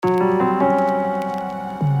It's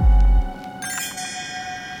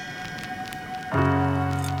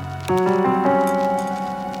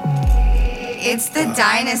the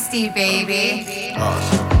dynasty, baby.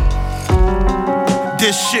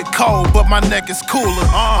 This shit cold, but my neck is cooler.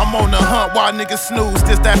 I'm on the hunt while niggas snooze.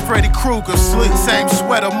 This that Freddy Krueger. Sleep, same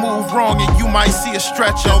sweater, move wrong and you might see a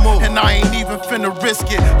stretcher. And I ain't even finna risk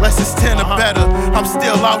it, less it's 10 or better. I'm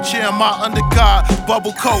still out here in my underguard,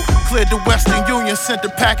 bubble coat. Cleared the Western Union, sent the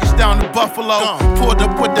package down to Buffalo. Pulled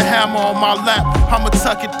up with the hammer on my lap, I'ma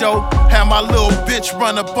tuck it though. Have my little bitch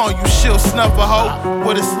run up on you, she'll snuff a hoe.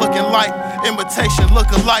 What it's looking like, imitation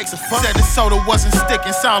look-alike. Said the soda wasn't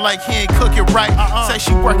sticking, sound like he ain't cook it right. Say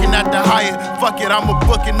she working at the Hyatt, fuck it, I'ma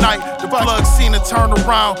book a night. The plug seen her turn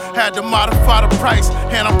around, had to modify the price.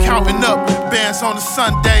 And I'm counting up, bands on a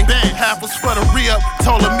Sunday. Half was for the re-up,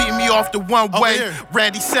 told her meet me off the one-way.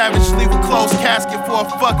 Randy Savage, leave a closed casket for a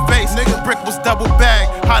fuck face. Brick was double bag,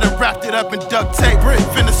 I done wrapped it up in duct tape.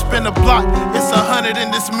 Finna spin a block, it's 100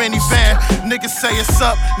 in this minivan. Niggas say it's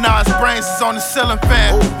up, nah his brains is on the ceiling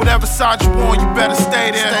fan. Whatever side you on, you better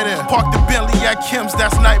stay there. Park the Bentley at Kim's,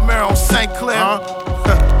 that's Nightmare on St. Clair.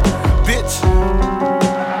 Bitch.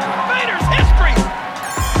 Vader's history.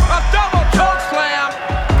 A double choke slam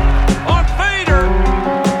on Vader.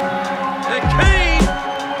 And Kane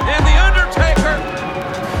and The Undertaker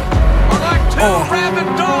are like two rabid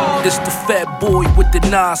dogs. This the fat boy with the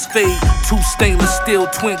Nas fade. Two stainless steel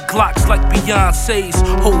twin Glocks like Beyonce's.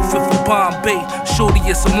 Whole fifth from Bombay. Shorty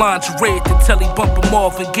is some lingerie to telly bumpin'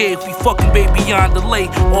 Marvin Gaye. If we fucking baby on delay.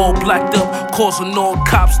 All blacked up, causing all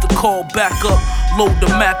cops to call back up. Load the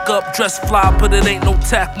Mac up, dress fly, but it ain't no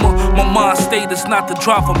Tacma. My mind state is not to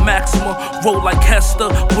drive a Maxima. Roll like Hester,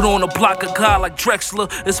 put on a block of guy like Drexler.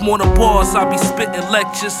 It's more than bars, I be spitting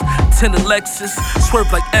lectures. 10 Lexus,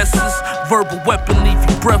 swerve like S's. Verbal weapon, leave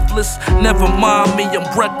you breathless. Never mind me, I'm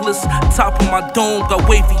reckless. Top of my dome, got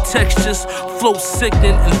wavy textures. Flow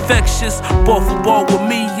sickening, infectious. Ball for ball with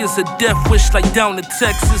me is a death wish like down in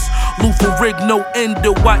Texas. Luther rig, no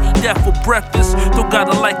endo, I eat that for breakfast. Don't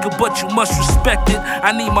gotta like it, but you must respect it.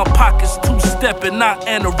 I need my pockets two-stepping, not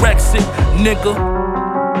anorexic, nigga.